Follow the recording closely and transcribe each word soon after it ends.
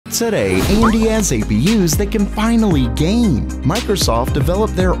Today, AMD has APUs that can finally game. Microsoft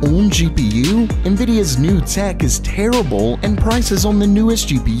developed their own GPU, Nvidia's new tech is terrible, and prices on the newest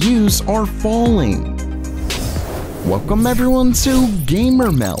GPUs are falling. Welcome everyone to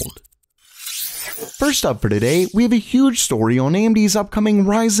Gamer Meld. First up for today, we have a huge story on AMD's upcoming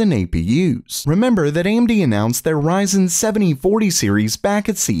Ryzen APUs. Remember that AMD announced their Ryzen 7040 series back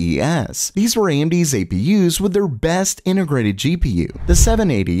at CES. These were AMD's APUs with their best integrated GPU, the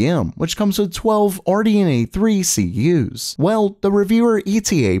 780M, which comes with 12 RDNA 3 CUs. Well, the reviewer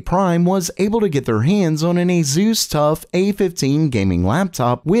ETA Prime was able to get their hands on an Asus TUF A15 gaming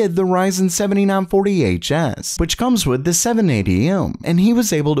laptop with the Ryzen 7940HS, which comes with the 780M, and he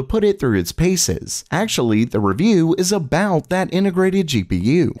was able to put it through its paces. Actually, the review is about that integrated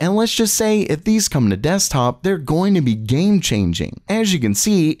GPU, and let's just say if these come to desktop, they're going to be game-changing. As you can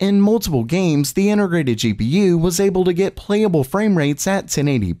see, in multiple games, the integrated GPU was able to get playable frame rates at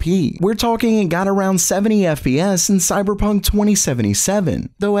 1080p. We're talking it got around 70 FPS in Cyberpunk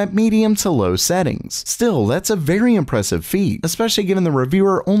 2077, though at medium to low settings. Still, that's a very impressive feat, especially given the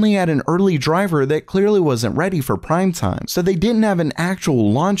reviewer only had an early driver that clearly wasn't ready for prime time, so they didn't have an actual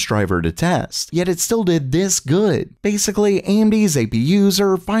launch driver to test, yet it still did this good. Basically, AMD's APUs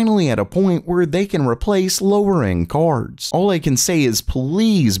are finally at a point where they can replace lower-end cards. All I can say is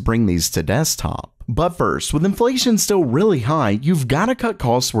please bring these to desktop. But first, with inflation still really high, you've got to cut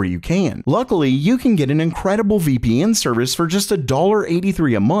costs where you can. Luckily, you can get an incredible VPN service for just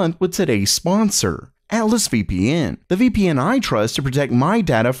 $1.83 a month with today's sponsor, Atlas VPN, the VPN I trust to protect my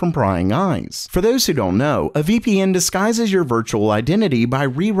data from prying eyes. For those who don't know, a VPN disguises your virtual identity by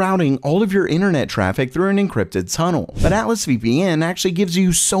rerouting all of your internet traffic through an encrypted tunnel. But Atlas VPN actually gives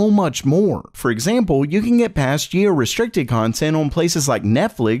you so much more. For example, you can get past geo-restricted content on places like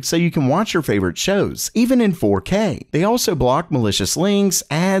Netflix so you can watch your favorite shows, even in 4K. They also block malicious links,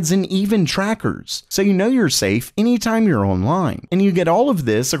 ads, and even trackers, so you know you're safe anytime you're online. And you get all of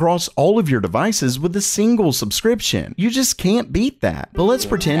this across all of your devices with a single subscription. You just can't beat that. But let's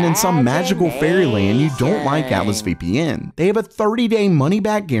pretend in some magical fairyland you don't like Atlas VPN. They have a 30-day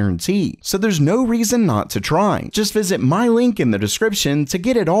money-back guarantee, so there's no reason not to try. Just visit my link in the description to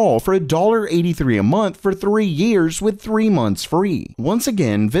get it all for $1.83 a month for 3 years with 3 months free. Once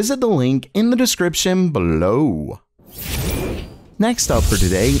again, visit the link in the description below. Next up for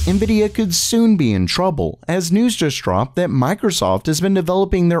today, Nvidia could soon be in trouble, as news just dropped that Microsoft has been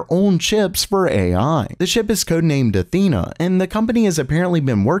developing their own chips for AI. The chip is codenamed Athena, and the company has apparently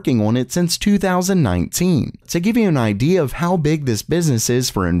been working on it since 2019. To give you an idea of how big this business is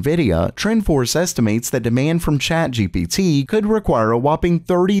for Nvidia, TrendForce estimates that demand from ChatGPT could require a whopping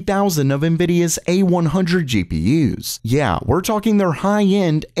 30,000 of Nvidia's A100 GPUs. Yeah, we're talking their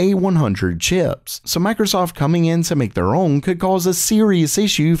high-end A100 chips. So Microsoft coming in to make their own could cause a serious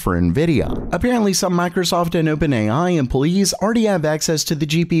issue for Nvidia. Apparently, some Microsoft and OpenAI employees already have access to the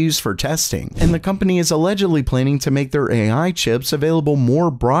GPUs for testing, and the company is allegedly planning to make their AI chips available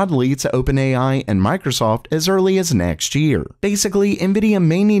more broadly to OpenAI and Microsoft as early as next year. Basically, Nvidia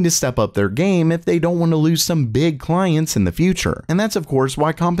may need to step up their game if they don't want to lose some big clients in the future, and that's of course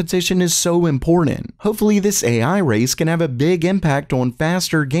why competition is so important. Hopefully, this AI race can have a big impact on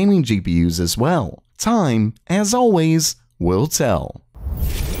faster gaming GPUs as well. Time, as always, will tell.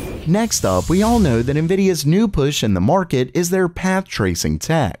 Next up, we all know that Nvidia's new push in the market is their path tracing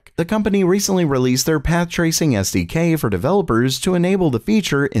tech. The company recently released their path tracing SDK for developers to enable the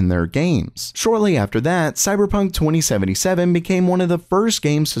feature in their games. Shortly after that, Cyberpunk 2077 became one of the first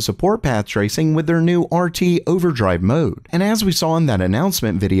games to support path tracing with their new RT overdrive mode. And as we saw in that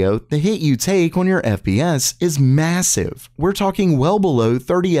announcement video, the hit you take on your FPS is massive. We're talking well below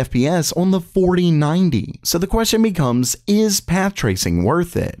 30 FPS on the 4090. So the question becomes, is path tracing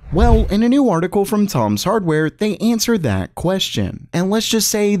worth it? Well, in a new article from Tom's Hardware, they answer that question. And let's just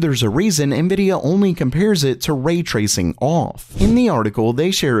say there's a reason Nvidia only compares it to ray tracing off. In the article,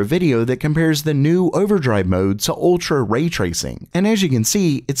 they share a video that compares the new overdrive mode to ultra ray tracing, and as you can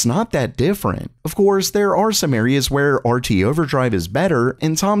see, it's not that different. Of course, there are some areas where RT overdrive is better,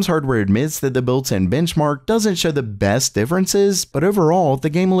 and Tom's Hardware admits that the built-in benchmark doesn't show the best differences, but overall, the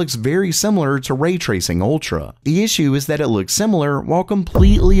game looks very similar to ray tracing ultra. The issue is that it looks similar while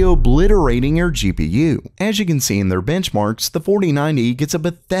completely obliterating your GPU. As you can see in their benchmarks, the 4090 gets a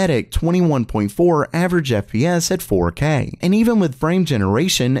pathetic 21.4 average FPS at 4K. And even with frame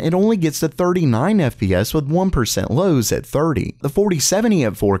generation, it only gets to 39 FPS with 1% lows at 30. The 4070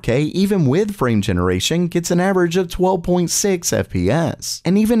 at 4K, even with frame generation, gets an average of 12.6 FPS.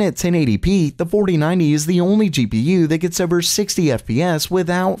 And even at 1080p, the 4090 is the only GPU that gets over 60 FPS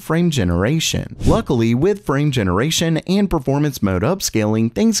without frame generation. Luckily, with frame generation and performance mode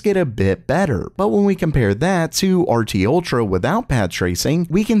upscaling, things get a bit better. But when we compare that to RT Ultra without path tracing,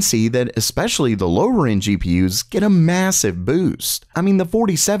 we can see that especially the lower end GPUs get a massive boost. I mean, the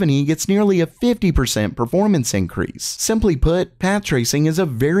 4070 gets nearly a 50% performance increase. Simply put, path tracing is a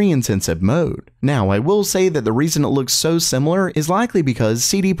very intensive mode. Now, I will say that the reason it looks so similar is likely because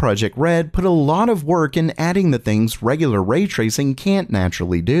CD Projekt Red put a lot of work in adding the things regular ray tracing can't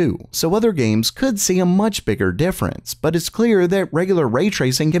naturally do, so other games could see a much bigger difference, but it's clear that regular ray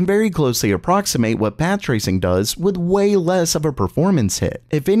tracing can very closely approximate what path tracing does with way less of a performance hit.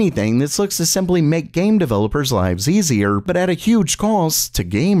 If anything, this looks to simply make game developers' lives easier, but at a huge cost to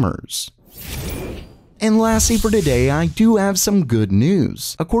gamers. And lastly for today, I do have some good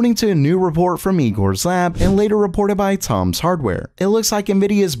news. According to a new report from Igor's lab and later reported by Tom's Hardware, it looks like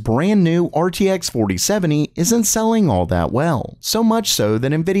Nvidia's brand new RTX 4070 isn't selling all that well. So much so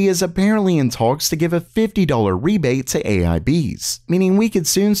that Nvidia is apparently in talks to give a $50 rebate to AIBs, meaning we could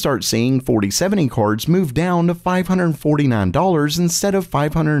soon start seeing 4070 cards move down to $549 instead of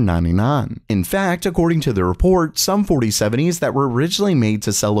 $599. In fact, according to the report, some 4070s that were originally made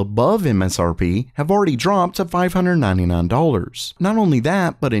to sell above MSRP have already dropped to $599. Not only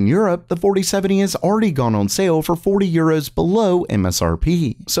that, but in Europe, the 4070 has already gone on sale for €40 below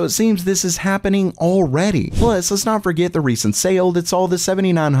MSRP. So it seems this is happening already. Plus, let's not forget the recent sale that saw the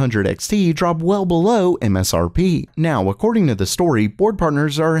 7900 XT drop well below MSRP. Now, according to the story, board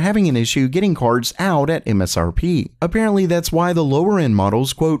partners are having an issue getting cards out at MSRP. Apparently, that's why the lower end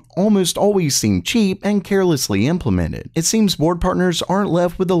models, quote, almost always seem cheap and carelessly implemented. It seems board partners aren't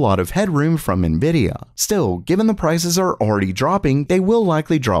left with a lot of headroom from Nvidia. Still, given the prices are already dropping, they will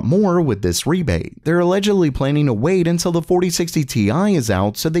likely drop more with this rebate. They're allegedly planning to wait until the 4060 Ti is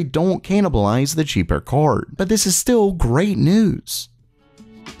out so they don't cannibalize the cheaper card. But this is still great news.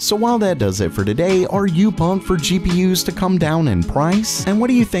 So while that does it for today, are you pumped for GPUs to come down in price? And what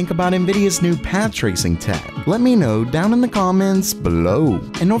do you think about Nvidia's new path tracing tech? Let me know down in the comments below.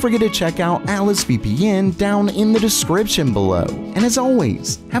 And don't forget to check out Atlas VPN down in the description below. And as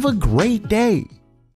always, have a great day.